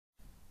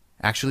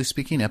Actually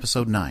Speaking,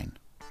 Episode 9,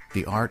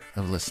 The Art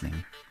of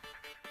Listening.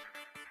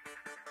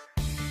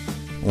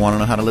 Want to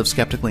know how to live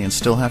skeptically and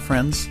still have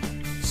friends?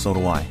 So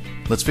do I.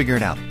 Let's figure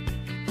it out.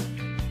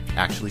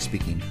 Actually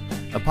Speaking,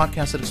 a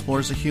podcast that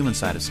explores the human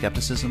side of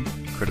skepticism,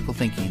 critical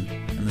thinking,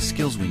 and the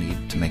skills we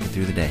need to make it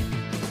through the day.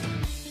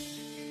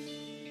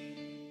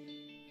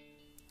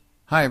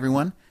 Hi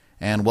everyone,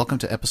 and welcome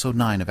to Episode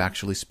 9 of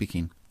Actually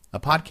Speaking, a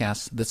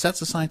podcast that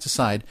sets the science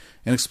aside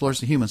and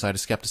explores the human side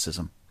of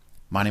skepticism.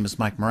 My name is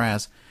Mike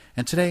Meraz,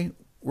 and today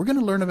we're going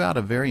to learn about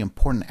a very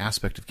important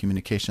aspect of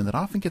communication that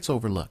often gets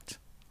overlooked: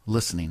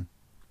 listening.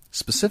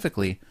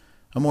 Specifically,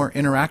 a more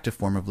interactive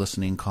form of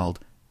listening called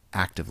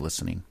active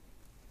listening.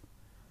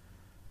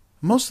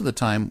 Most of the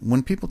time,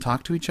 when people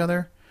talk to each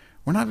other,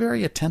 we're not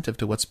very attentive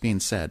to what's being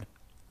said.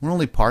 We're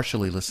only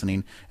partially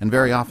listening and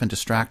very often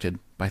distracted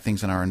by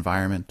things in our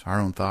environment,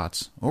 our own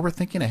thoughts, or we're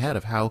thinking ahead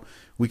of how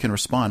we can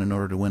respond in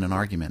order to win an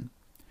argument.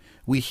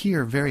 We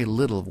hear very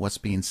little of what's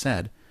being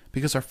said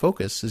because our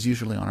focus is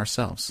usually on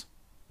ourselves.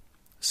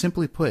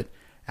 Simply put,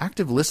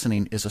 active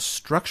listening is a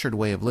structured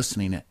way of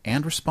listening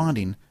and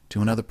responding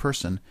to another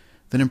person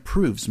that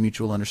improves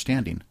mutual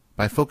understanding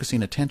by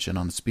focusing attention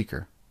on the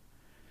speaker.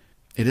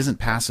 It isn't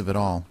passive at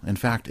all. In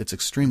fact, it's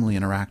extremely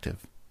interactive.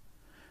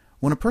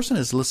 When a person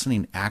is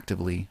listening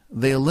actively,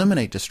 they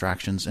eliminate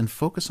distractions and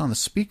focus on the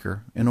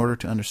speaker in order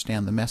to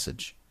understand the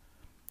message.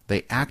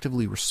 They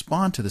actively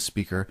respond to the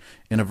speaker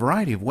in a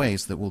variety of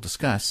ways that we'll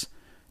discuss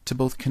to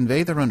both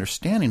convey their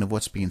understanding of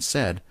what's being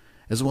said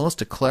as well as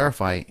to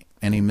clarify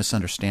any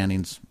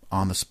misunderstandings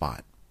on the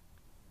spot.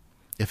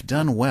 If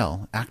done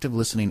well, active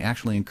listening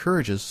actually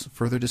encourages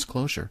further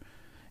disclosure.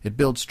 It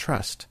builds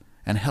trust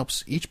and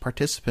helps each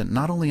participant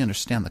not only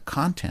understand the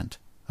content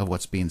of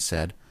what's being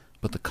said,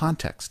 but the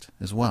context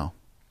as well.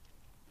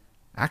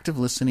 Active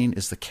listening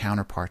is the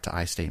counterpart to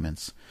I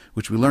statements,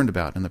 which we learned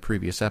about in the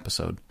previous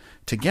episode.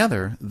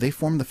 Together, they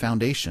form the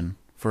foundation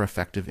for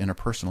effective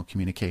interpersonal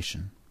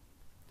communication.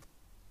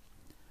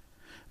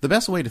 The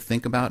best way to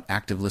think about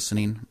active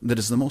listening that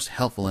is the most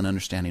helpful in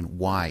understanding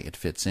why it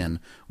fits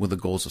in with the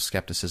goals of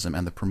skepticism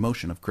and the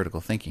promotion of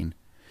critical thinking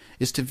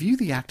is to view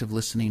the active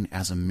listening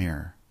as a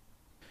mirror.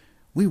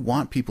 We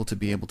want people to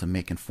be able to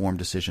make informed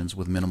decisions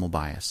with minimal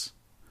bias,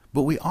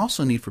 but we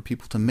also need for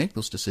people to make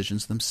those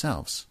decisions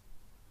themselves.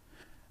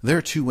 There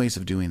are two ways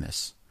of doing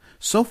this.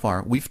 So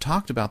far, we've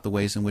talked about the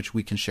ways in which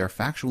we can share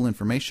factual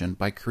information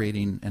by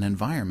creating an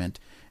environment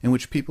in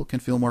which people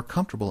can feel more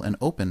comfortable and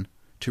open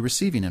to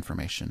receiving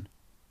information.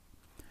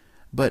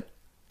 But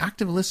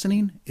active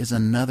listening is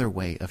another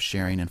way of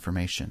sharing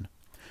information.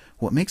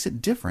 What makes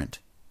it different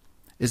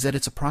is that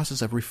it's a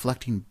process of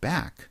reflecting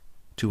back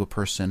to a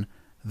person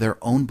their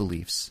own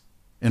beliefs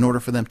in order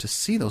for them to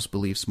see those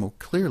beliefs more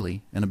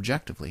clearly and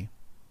objectively.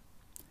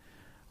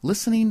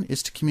 Listening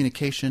is to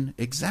communication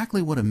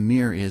exactly what a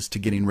mirror is to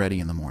getting ready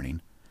in the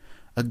morning.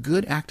 A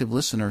good active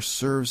listener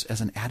serves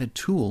as an added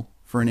tool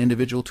for an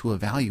individual to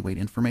evaluate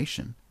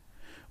information.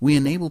 We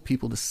enable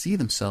people to see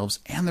themselves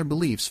and their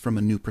beliefs from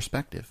a new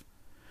perspective.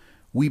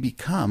 We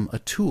become a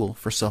tool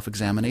for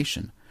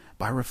self-examination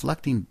by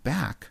reflecting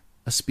back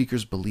a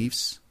speaker's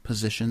beliefs,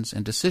 positions,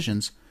 and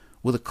decisions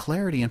with a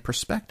clarity and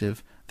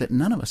perspective that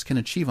none of us can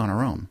achieve on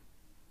our own.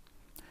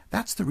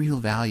 That's the real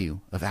value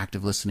of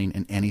active listening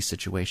in any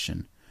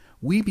situation.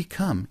 We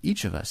become,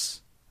 each of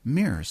us,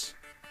 mirrors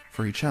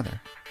for each other.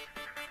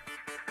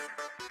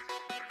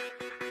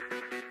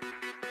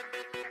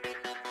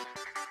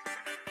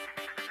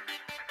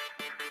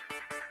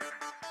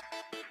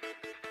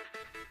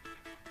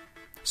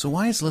 So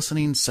why is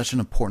listening such an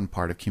important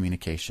part of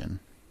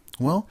communication?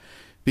 Well,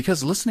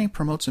 because listening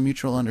promotes a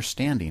mutual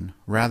understanding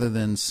rather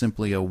than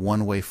simply a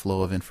one-way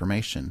flow of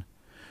information.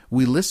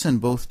 We listen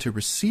both to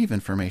receive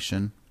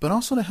information, but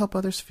also to help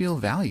others feel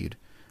valued,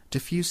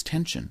 diffuse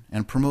tension,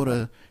 and promote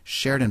a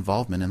shared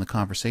involvement in the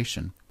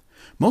conversation.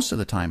 Most of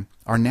the time,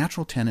 our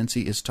natural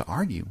tendency is to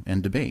argue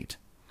and debate.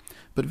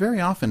 But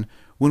very often,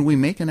 when we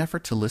make an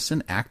effort to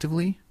listen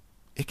actively,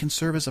 it can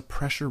serve as a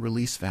pressure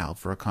release valve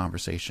for a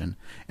conversation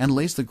and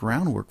lays the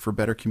groundwork for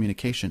better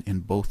communication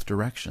in both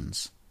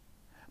directions.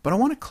 But I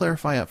want to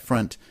clarify up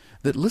front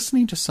that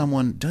listening to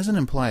someone doesn't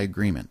imply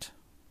agreement.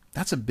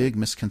 That's a big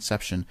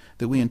misconception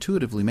that we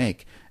intuitively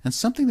make and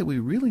something that we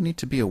really need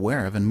to be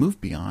aware of and move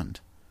beyond.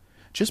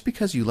 Just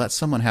because you let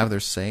someone have their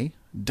say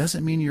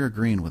doesn't mean you're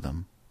agreeing with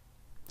them.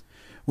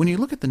 When you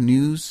look at the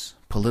news,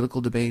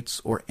 political debates,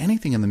 or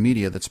anything in the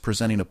media that's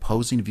presenting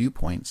opposing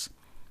viewpoints,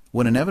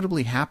 what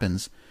inevitably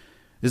happens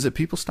is that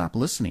people stop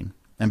listening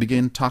and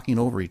begin talking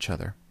over each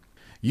other,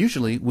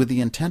 usually with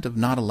the intent of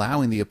not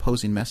allowing the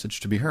opposing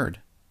message to be heard.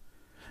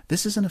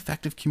 This is an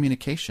effective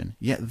communication,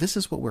 yet this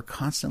is what we're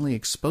constantly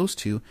exposed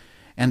to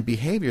and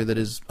behavior that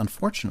is,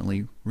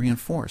 unfortunately,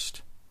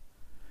 reinforced.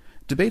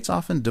 Debates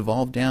often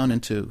devolve down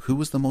into who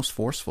was the most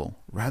forceful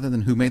rather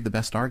than who made the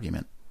best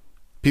argument.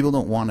 People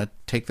don't want to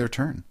take their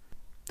turn.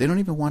 They don't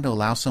even want to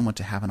allow someone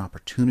to have an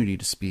opportunity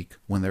to speak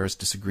when there is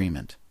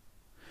disagreement.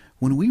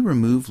 When we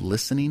remove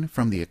listening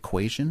from the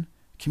equation,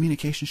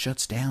 communication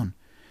shuts down,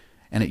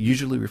 and it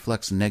usually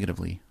reflects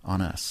negatively on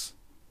us.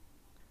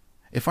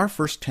 If our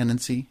first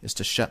tendency is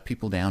to shut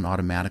people down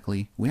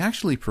automatically, we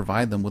actually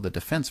provide them with a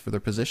defense for their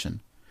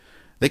position.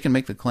 They can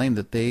make the claim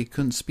that they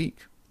couldn't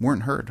speak,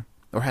 weren't heard,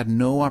 or had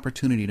no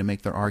opportunity to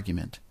make their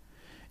argument.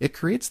 It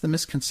creates the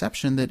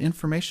misconception that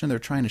information they're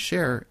trying to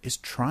share is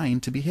trying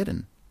to be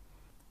hidden,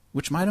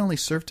 which might only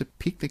serve to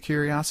pique the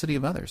curiosity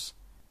of others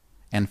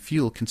and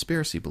fuel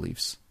conspiracy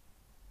beliefs.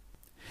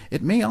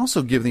 It may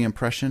also give the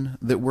impression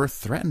that we're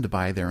threatened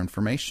by their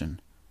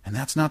information, and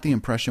that's not the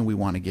impression we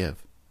want to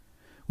give.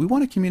 We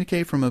want to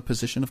communicate from a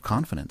position of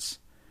confidence.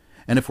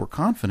 And if we're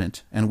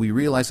confident and we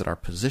realize that our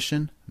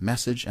position,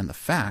 message, and the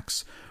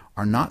facts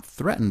are not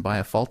threatened by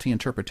a faulty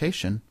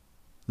interpretation,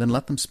 then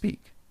let them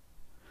speak.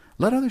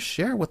 Let others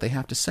share what they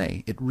have to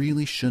say. It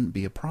really shouldn't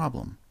be a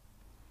problem.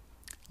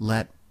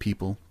 Let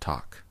people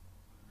talk.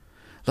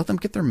 Let them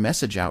get their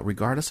message out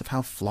regardless of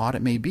how flawed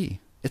it may be.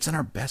 It's in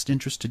our best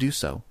interest to do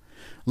so.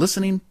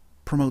 Listening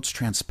promotes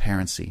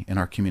transparency in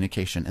our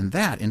communication, and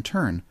that, in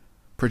turn,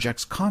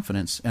 projects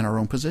confidence in our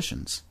own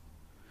positions.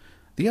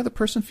 The other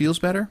person feels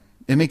better,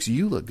 it makes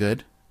you look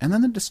good, and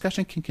then the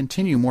discussion can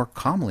continue more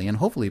calmly and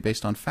hopefully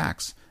based on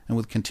facts and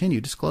with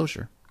continued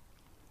disclosure.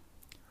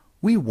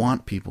 We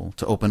want people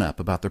to open up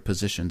about their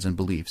positions and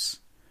beliefs.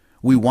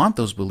 We want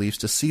those beliefs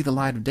to see the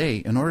light of day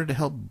in order to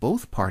help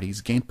both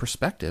parties gain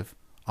perspective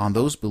on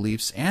those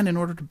beliefs and in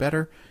order to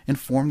better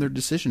inform their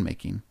decision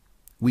making.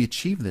 We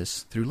achieve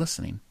this through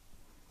listening.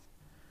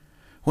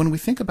 When we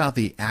think about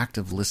the act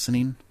of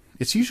listening,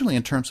 it's usually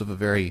in terms of a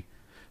very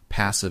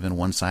passive and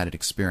one-sided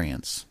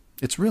experience.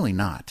 It's really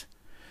not.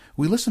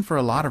 We listen for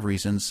a lot of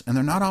reasons, and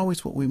they're not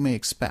always what we may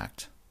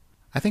expect.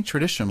 I think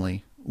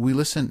traditionally, we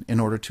listen in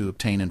order to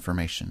obtain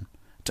information,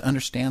 to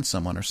understand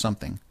someone or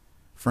something,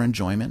 for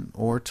enjoyment,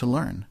 or to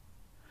learn.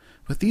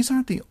 But these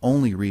aren't the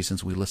only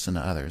reasons we listen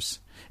to others.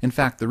 In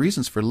fact, the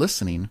reasons for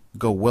listening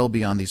go well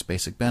beyond these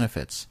basic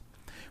benefits.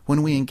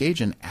 When we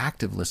engage in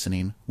active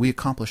listening, we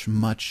accomplish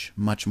much,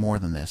 much more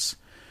than this.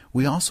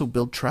 We also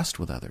build trust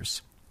with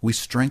others. We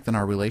strengthen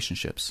our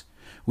relationships.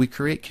 We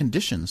create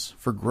conditions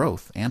for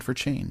growth and for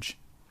change.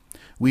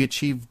 We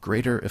achieve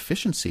greater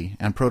efficiency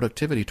and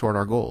productivity toward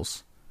our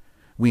goals.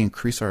 We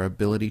increase our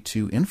ability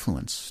to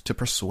influence, to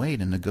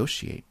persuade and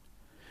negotiate.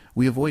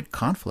 We avoid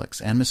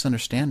conflicts and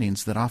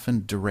misunderstandings that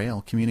often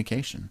derail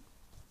communication.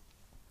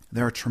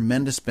 There are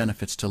tremendous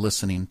benefits to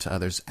listening to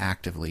others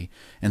actively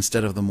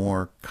instead of the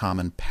more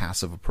common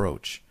passive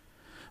approach.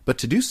 But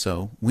to do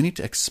so, we need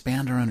to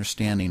expand our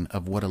understanding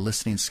of what a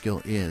listening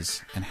skill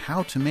is and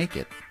how to make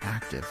it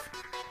active.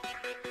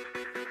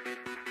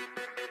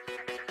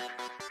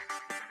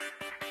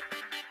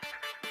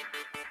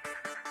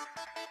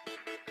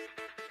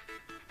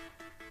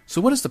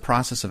 So what does the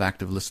process of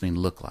active listening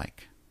look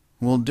like?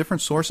 Well,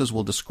 different sources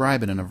will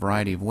describe it in a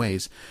variety of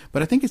ways,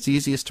 but I think it's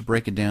easiest to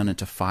break it down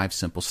into 5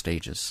 simple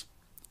stages.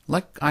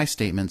 Like I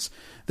statements,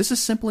 this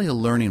is simply a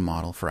learning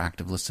model for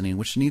active listening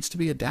which needs to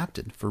be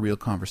adapted for real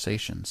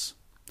conversations.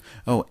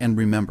 Oh, and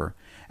remember,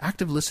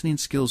 active listening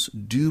skills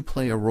do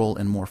play a role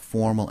in more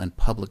formal and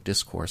public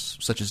discourse,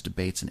 such as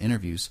debates and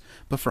interviews,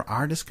 but for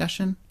our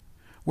discussion,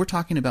 we're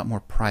talking about more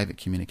private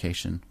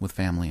communication with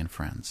family and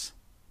friends.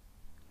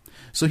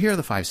 So here are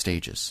the 5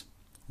 stages.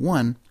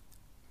 1,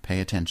 pay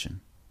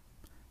attention.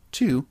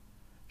 2,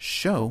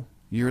 show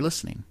you're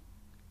listening.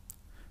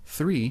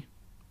 3,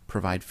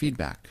 provide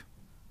feedback.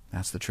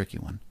 That's the tricky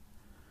one.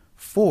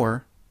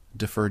 4,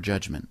 defer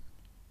judgment.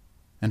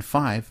 And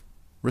 5,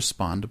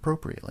 respond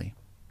appropriately.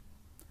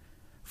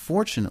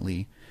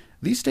 Fortunately,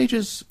 these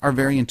stages are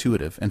very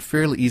intuitive and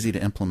fairly easy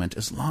to implement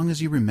as long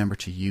as you remember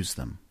to use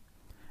them.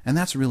 And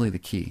that's really the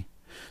key.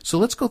 So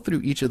let's go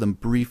through each of them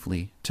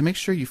briefly to make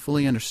sure you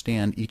fully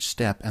understand each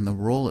step and the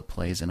role it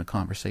plays in a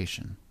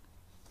conversation.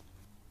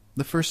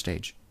 The first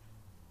stage,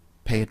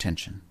 pay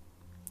attention.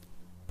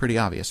 Pretty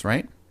obvious,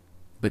 right?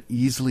 But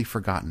easily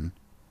forgotten.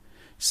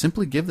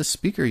 Simply give the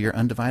speaker your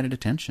undivided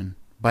attention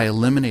by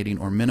eliminating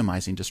or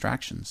minimizing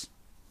distractions.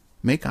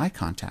 Make eye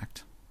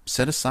contact.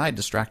 Set aside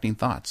distracting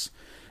thoughts.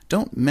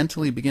 Don't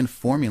mentally begin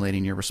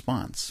formulating your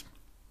response.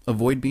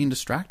 Avoid being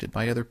distracted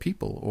by other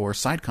people or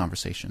side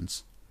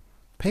conversations.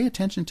 Pay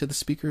attention to the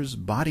speaker's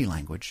body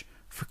language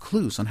for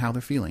clues on how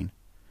they're feeling.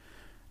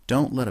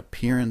 Don't let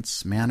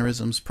appearance,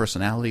 mannerisms,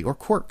 personality, or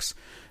quirks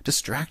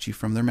distract you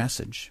from their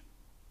message.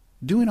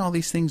 Doing all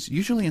these things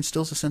usually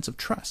instills a sense of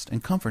trust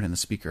and comfort in the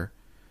speaker,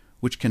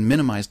 which can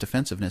minimize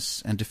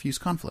defensiveness and diffuse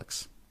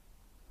conflicts.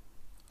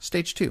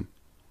 Stage 2.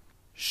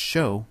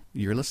 Show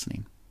you're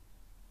listening.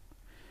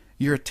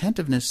 Your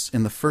attentiveness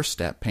in the first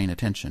step, paying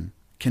attention,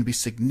 can be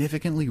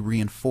significantly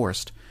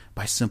reinforced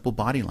by simple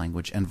body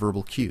language and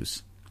verbal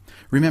cues.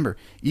 Remember,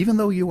 even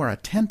though you are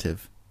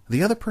attentive,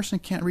 the other person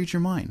can't read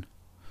your mind.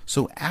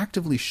 So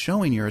actively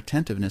showing your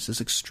attentiveness is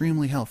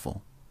extremely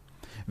helpful.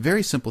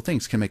 Very simple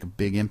things can make a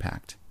big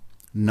impact.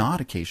 Nod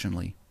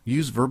occasionally.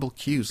 Use verbal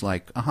cues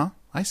like,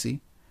 I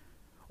see.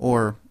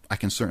 Or, I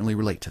can certainly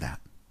relate to that.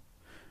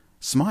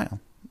 Smile.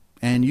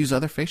 And use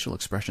other facial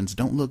expressions.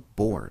 Don't look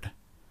bored.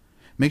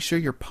 Make sure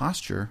your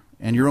posture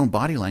and your own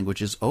body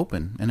language is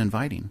open and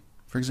inviting.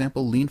 For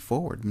example, lean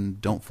forward and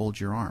don't fold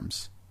your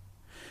arms.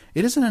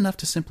 It isn't enough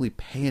to simply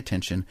pay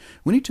attention.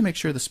 We need to make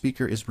sure the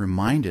speaker is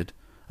reminded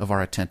of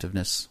our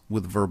attentiveness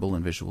with verbal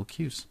and visual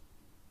cues.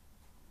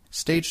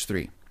 Stage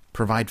 3.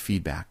 Provide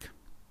feedback.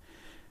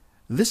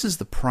 This is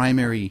the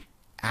primary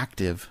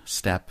active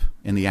step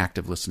in the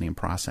active listening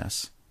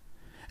process,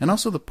 and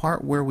also the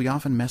part where we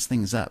often mess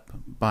things up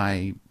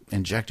by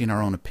injecting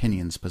our own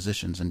opinions,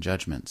 positions, and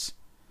judgments.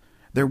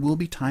 There will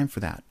be time for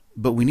that,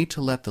 but we need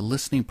to let the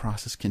listening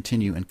process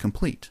continue and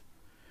complete.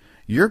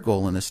 Your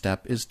goal in this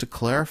step is to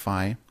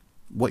clarify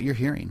what you're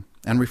hearing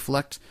and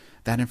reflect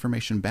that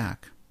information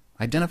back.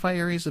 Identify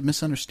areas of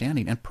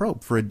misunderstanding and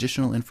probe for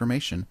additional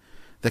information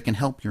that can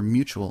help your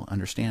mutual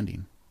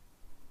understanding.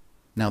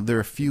 Now, there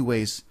are a few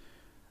ways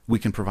we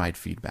can provide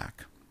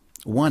feedback.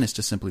 One is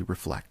to simply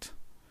reflect.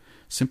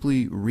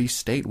 Simply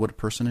restate what a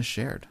person has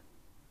shared.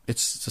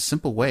 It's a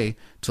simple way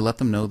to let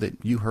them know that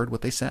you heard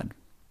what they said.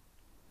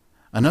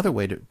 Another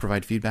way to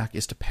provide feedback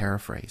is to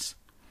paraphrase.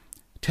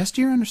 Test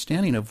your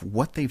understanding of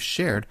what they've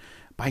shared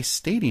by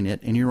stating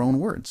it in your own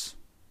words.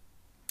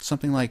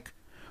 Something like,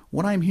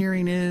 "What I'm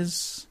hearing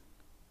is,"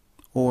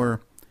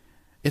 or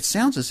 "It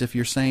sounds as if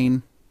you're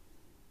saying."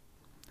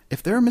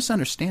 If there are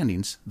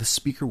misunderstandings, the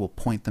speaker will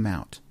point them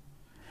out,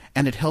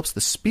 and it helps the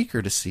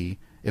speaker to see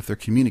if they're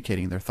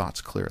communicating their thoughts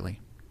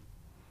clearly.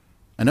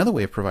 Another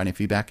way of providing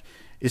feedback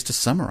is to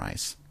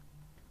summarize.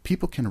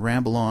 People can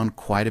ramble on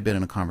quite a bit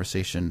in a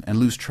conversation and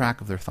lose track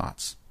of their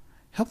thoughts.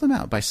 Help them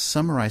out by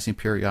summarizing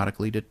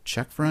periodically to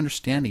check for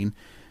understanding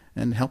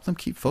and help them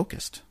keep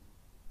focused.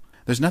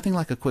 There's nothing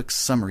like a quick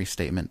summary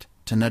statement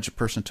to nudge a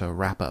person to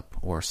wrap up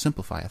or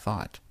simplify a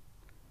thought.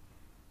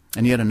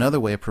 And yet another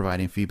way of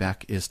providing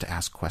feedback is to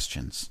ask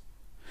questions.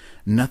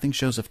 Nothing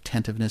shows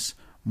attentiveness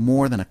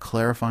more than a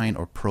clarifying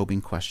or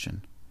probing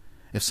question.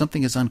 If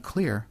something is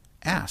unclear,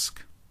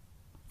 ask.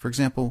 For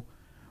example,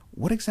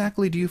 "What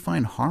exactly do you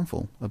find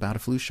harmful about a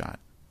flu shot?"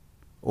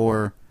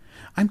 Or,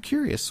 "I'm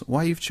curious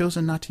why you've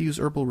chosen not to use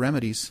herbal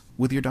remedies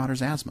with your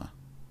daughter's asthma."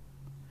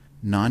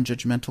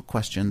 Non-judgmental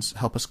questions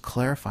help us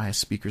clarify a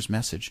speaker's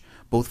message,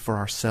 both for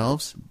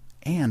ourselves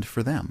and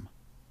for them.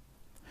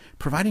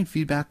 Providing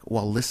feedback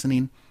while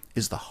listening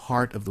is the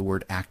heart of the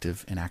word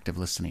active in active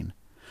listening.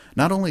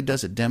 Not only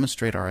does it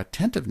demonstrate our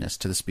attentiveness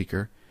to the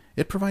speaker,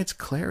 it provides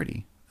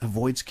clarity,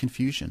 avoids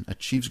confusion,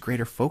 achieves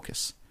greater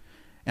focus,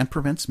 and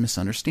prevents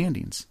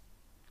misunderstandings.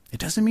 It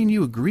doesn't mean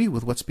you agree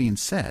with what's being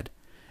said.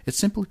 It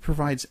simply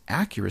provides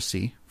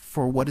accuracy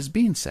for what is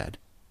being said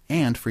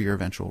and for your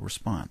eventual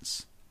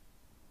response.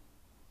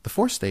 The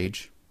fourth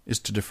stage is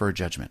to defer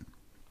judgment.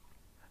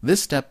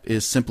 This step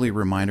is simply a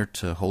reminder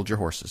to hold your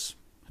horses.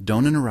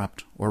 Don't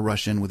interrupt or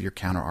rush in with your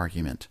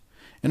counter-argument.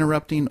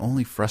 Interrupting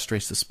only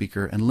frustrates the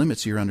speaker and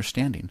limits your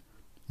understanding.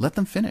 Let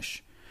them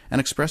finish and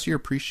express your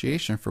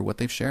appreciation for what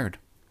they've shared.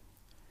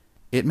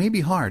 It may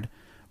be hard,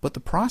 but the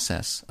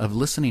process of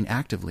listening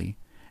actively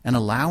and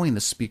allowing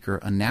the speaker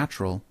a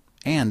natural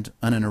and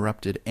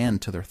uninterrupted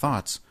end to their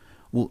thoughts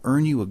will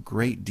earn you a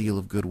great deal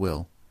of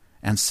goodwill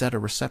and set a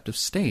receptive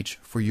stage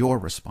for your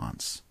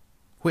response,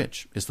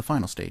 which is the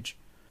final stage.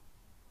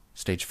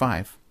 Stage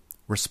 5,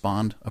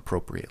 respond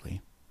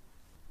appropriately.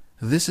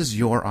 This is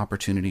your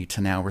opportunity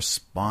to now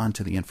respond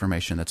to the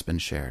information that's been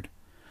shared.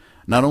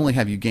 Not only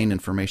have you gained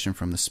information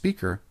from the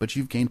speaker, but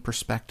you've gained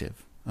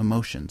perspective,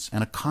 emotions,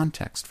 and a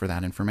context for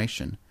that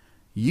information.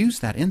 Use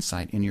that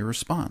insight in your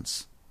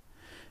response.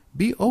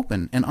 Be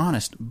open and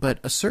honest, but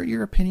assert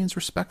your opinions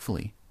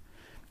respectfully.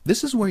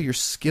 This is where your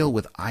skill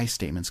with I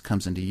statements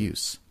comes into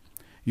use.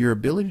 Your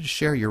ability to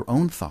share your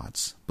own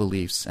thoughts,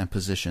 beliefs, and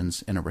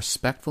positions in a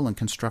respectful and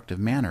constructive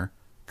manner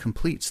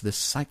completes this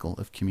cycle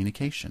of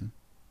communication.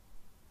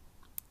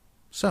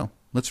 So,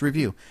 let's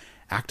review.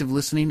 Active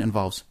listening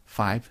involves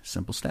 5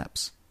 simple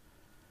steps.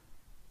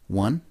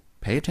 1.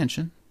 Pay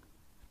attention.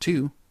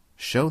 2.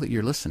 Show that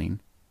you're listening.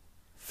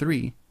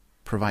 3.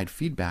 Provide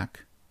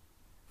feedback.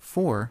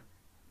 4.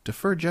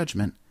 Defer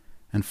judgment.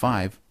 And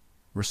 5.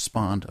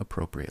 Respond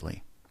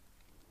appropriately.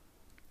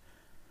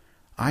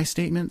 I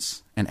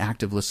statements and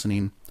active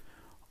listening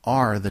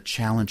are the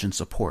challenge and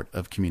support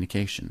of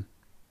communication.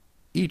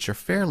 Each are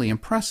fairly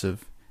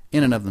impressive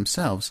in and of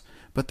themselves,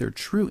 but their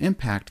true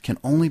impact can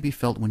only be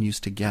felt when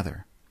used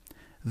together.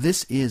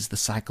 This is the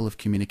cycle of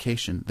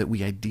communication that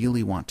we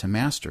ideally want to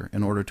master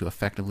in order to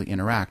effectively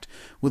interact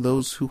with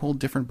those who hold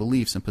different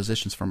beliefs and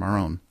positions from our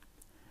own.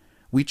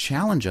 We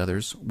challenge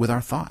others with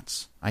our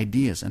thoughts,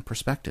 ideas, and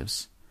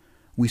perspectives.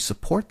 We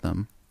support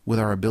them with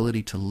our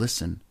ability to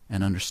listen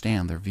and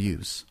understand their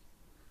views.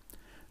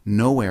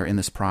 Nowhere in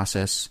this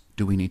process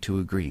do we need to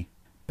agree,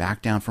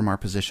 back down from our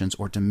positions,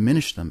 or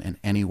diminish them in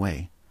any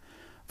way.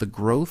 The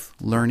growth,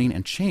 learning,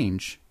 and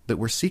change that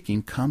we're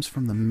seeking comes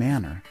from the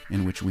manner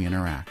in which we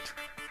interact.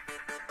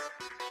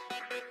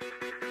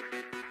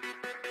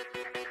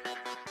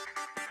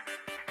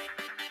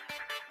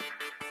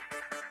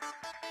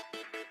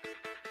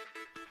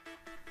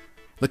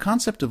 The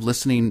concept of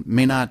listening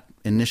may not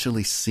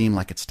initially seem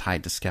like it's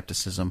tied to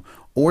skepticism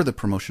or the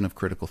promotion of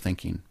critical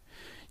thinking.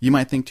 You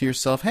might think to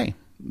yourself, hey,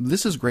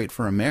 this is great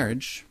for a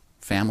marriage,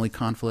 family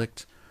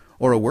conflict,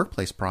 or a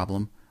workplace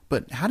problem,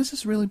 But how does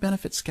this really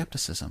benefit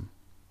skepticism?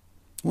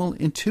 Well,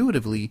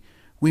 intuitively,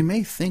 we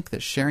may think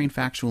that sharing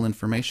factual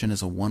information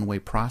is a one-way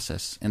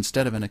process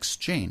instead of an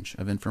exchange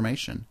of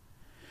information.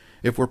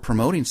 If we're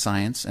promoting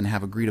science and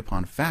have agreed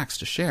upon facts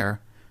to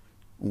share,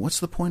 what's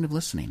the point of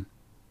listening?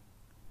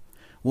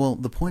 Well,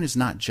 the point is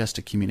not just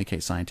to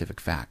communicate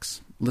scientific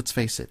facts. Let's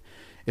face it,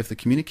 if the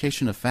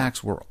communication of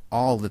facts were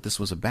all that this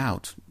was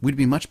about, we'd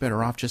be much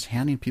better off just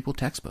handing people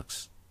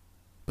textbooks.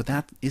 But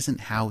that isn't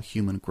how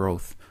human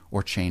growth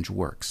or change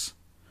works.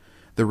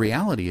 The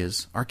reality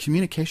is, our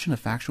communication of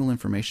factual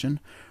information,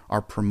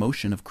 our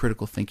promotion of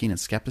critical thinking and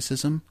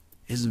skepticism,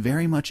 is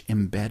very much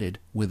embedded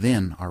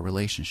within our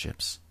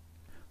relationships.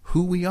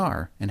 Who we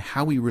are and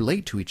how we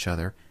relate to each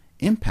other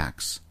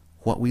impacts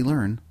what we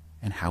learn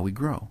and how we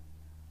grow.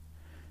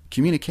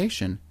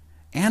 Communication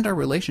and our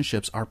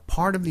relationships are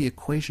part of the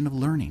equation of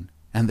learning,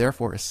 and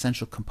therefore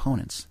essential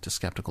components to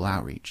skeptical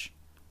outreach.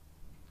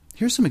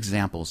 Here's some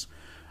examples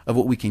of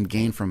what we can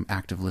gain from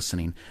active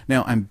listening.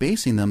 Now, I'm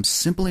basing them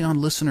simply on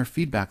listener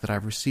feedback that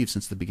I've received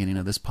since the beginning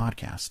of this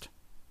podcast.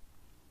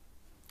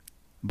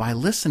 By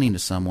listening to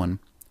someone,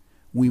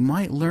 we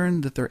might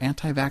learn that their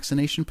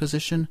anti-vaccination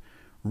position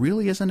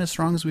really isn't as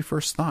strong as we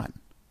first thought.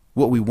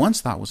 What we once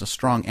thought was a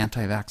strong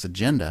anti-vax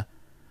agenda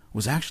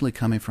was actually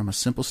coming from a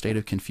simple state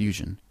of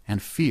confusion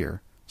and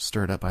fear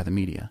stirred up by the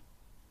media.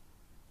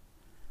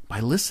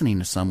 By listening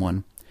to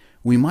someone,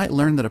 we might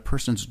learn that a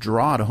person's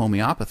draw to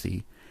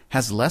homeopathy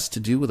has less to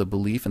do with a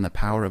belief in the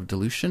power of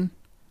dilution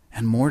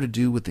and more to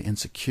do with the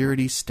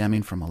insecurity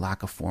stemming from a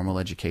lack of formal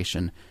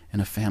education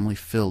in a family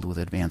filled with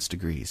advanced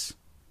degrees.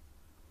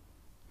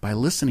 By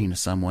listening to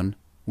someone,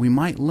 we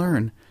might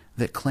learn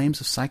that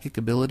claims of psychic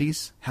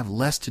abilities have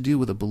less to do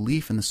with a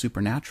belief in the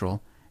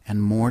supernatural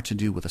and more to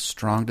do with a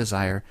strong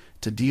desire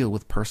to deal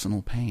with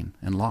personal pain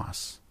and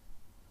loss.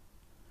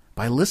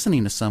 By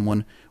listening to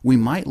someone, we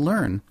might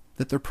learn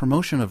that their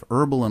promotion of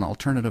herbal and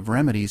alternative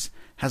remedies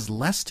has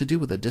less to do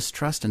with a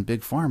distrust in big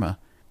pharma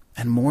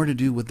and more to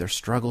do with their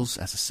struggles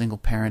as a single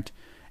parent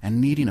and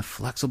needing a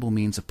flexible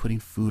means of putting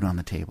food on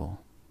the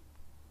table.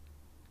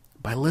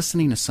 By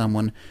listening to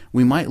someone,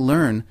 we might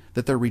learn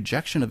that their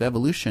rejection of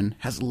evolution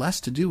has less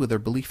to do with their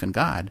belief in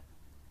God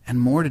and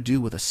more to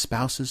do with a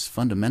spouse's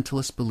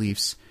fundamentalist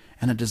beliefs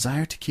and a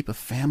desire to keep a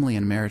family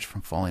and marriage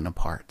from falling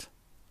apart.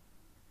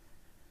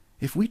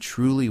 If we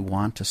truly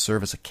want to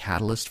serve as a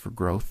catalyst for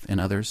growth in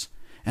others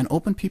and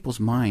open people's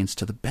minds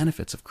to the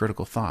benefits of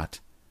critical thought,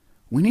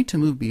 we need to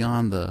move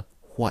beyond the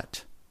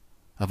what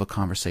of a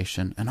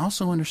conversation and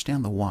also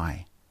understand the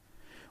why.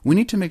 We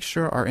need to make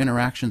sure our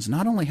interactions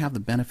not only have the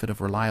benefit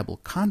of reliable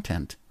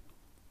content,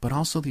 but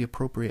also the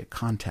appropriate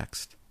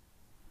context.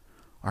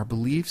 Our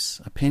beliefs,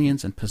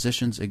 opinions, and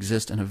positions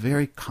exist in a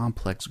very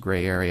complex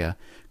gray area,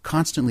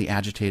 constantly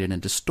agitated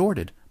and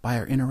distorted by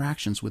our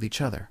interactions with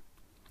each other.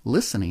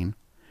 Listening,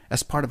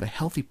 as part of a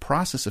healthy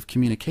process of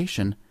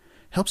communication,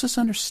 helps us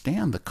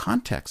understand the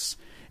contexts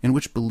in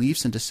which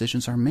beliefs and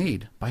decisions are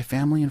made by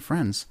family and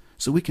friends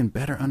so we can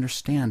better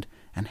understand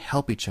and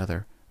help each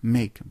other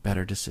make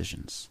better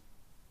decisions.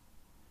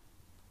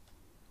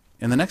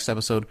 In the next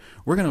episode,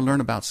 we're going to learn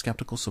about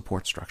skeptical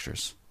support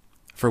structures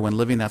for when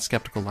living that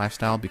skeptical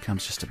lifestyle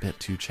becomes just a bit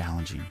too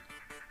challenging.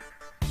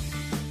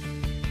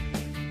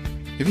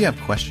 If you have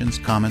questions,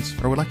 comments,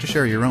 or would like to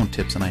share your own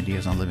tips and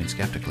ideas on living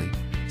skeptically,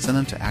 send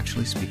them to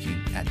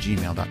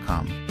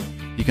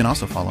actuallyspeaking@gmail.com. You can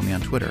also follow me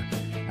on Twitter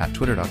at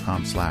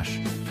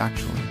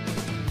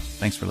twitter.com/factually.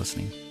 Thanks for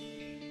listening.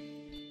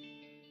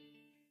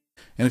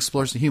 It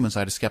explores the human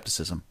side of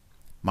skepticism.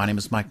 My name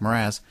is Mike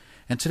Meraz,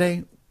 and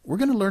today we're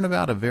going to learn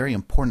about a very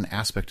important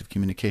aspect of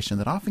communication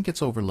that often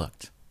gets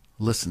overlooked: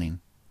 listening.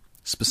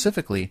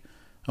 Specifically,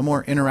 a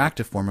more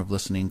interactive form of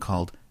listening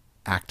called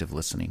active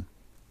listening.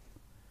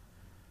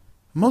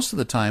 Most of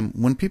the time,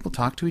 when people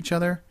talk to each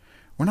other,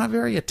 we're not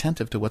very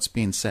attentive to what's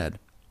being said.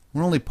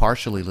 We're only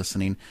partially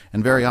listening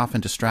and very often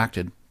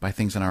distracted by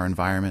things in our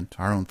environment,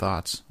 our own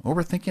thoughts, or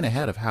we're thinking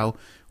ahead of how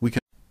we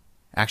can...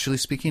 Actually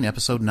Speaking,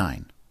 Episode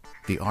 9,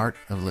 The Art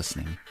of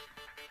Listening.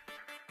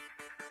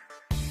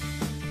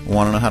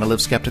 Want to know how to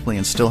live skeptically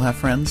and still have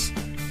friends?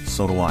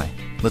 So do I.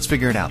 Let's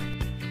figure it out.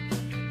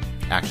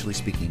 Actually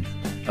Speaking,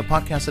 a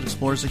podcast that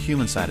explores the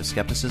human side of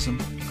skepticism,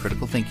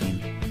 critical thinking,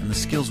 and the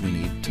skills we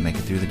need to make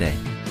it through the day.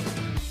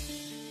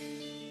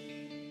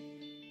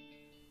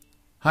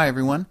 Hi,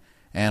 everyone,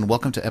 and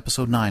welcome to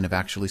Episode 9 of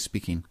Actually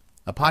Speaking,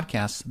 a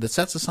podcast that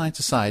sets the science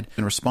aside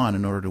and respond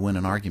in order to win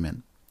an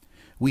argument.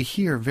 We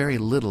hear very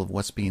little of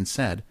what's being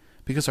said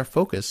because our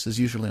focus is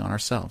usually on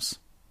ourselves.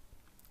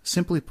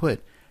 Simply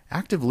put,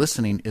 active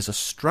listening is a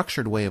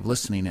structured way of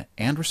listening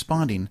and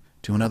responding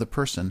to another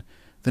person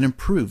that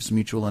improves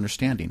mutual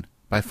understanding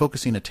by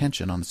focusing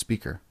attention on the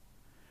speaker.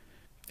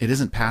 It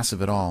isn't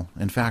passive at all.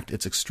 In fact,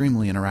 it's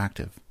extremely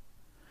interactive.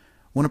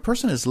 When a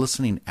person is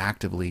listening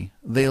actively,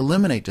 they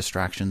eliminate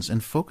distractions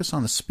and focus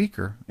on the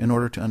speaker in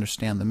order to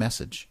understand the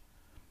message.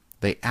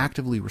 They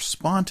actively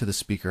respond to the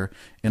speaker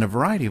in a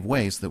variety of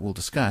ways that we'll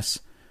discuss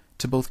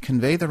to both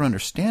convey their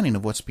understanding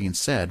of what's being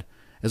said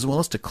as well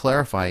as to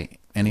clarify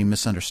any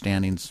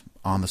misunderstandings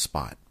on the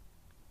spot.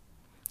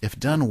 If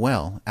done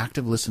well,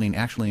 active listening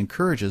actually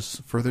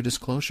encourages further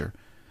disclosure.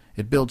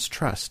 It builds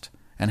trust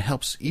and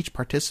helps each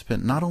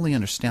participant not only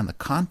understand the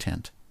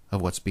content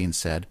of what's being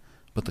said,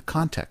 but the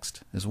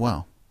context as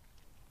well.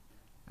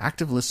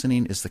 Active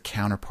listening is the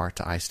counterpart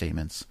to I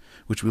statements,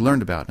 which we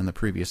learned about in the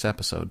previous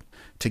episode.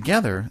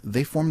 Together,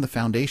 they form the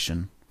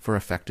foundation for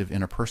effective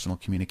interpersonal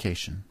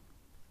communication.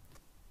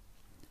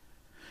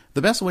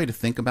 The best way to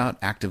think about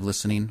active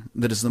listening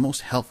that is the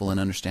most helpful in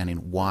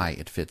understanding why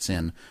it fits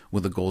in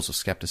with the goals of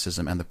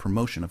skepticism and the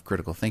promotion of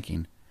critical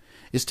thinking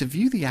is to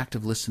view the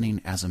active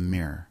listening as a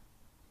mirror.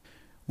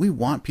 We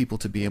want people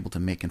to be able to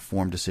make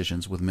informed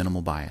decisions with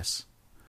minimal bias.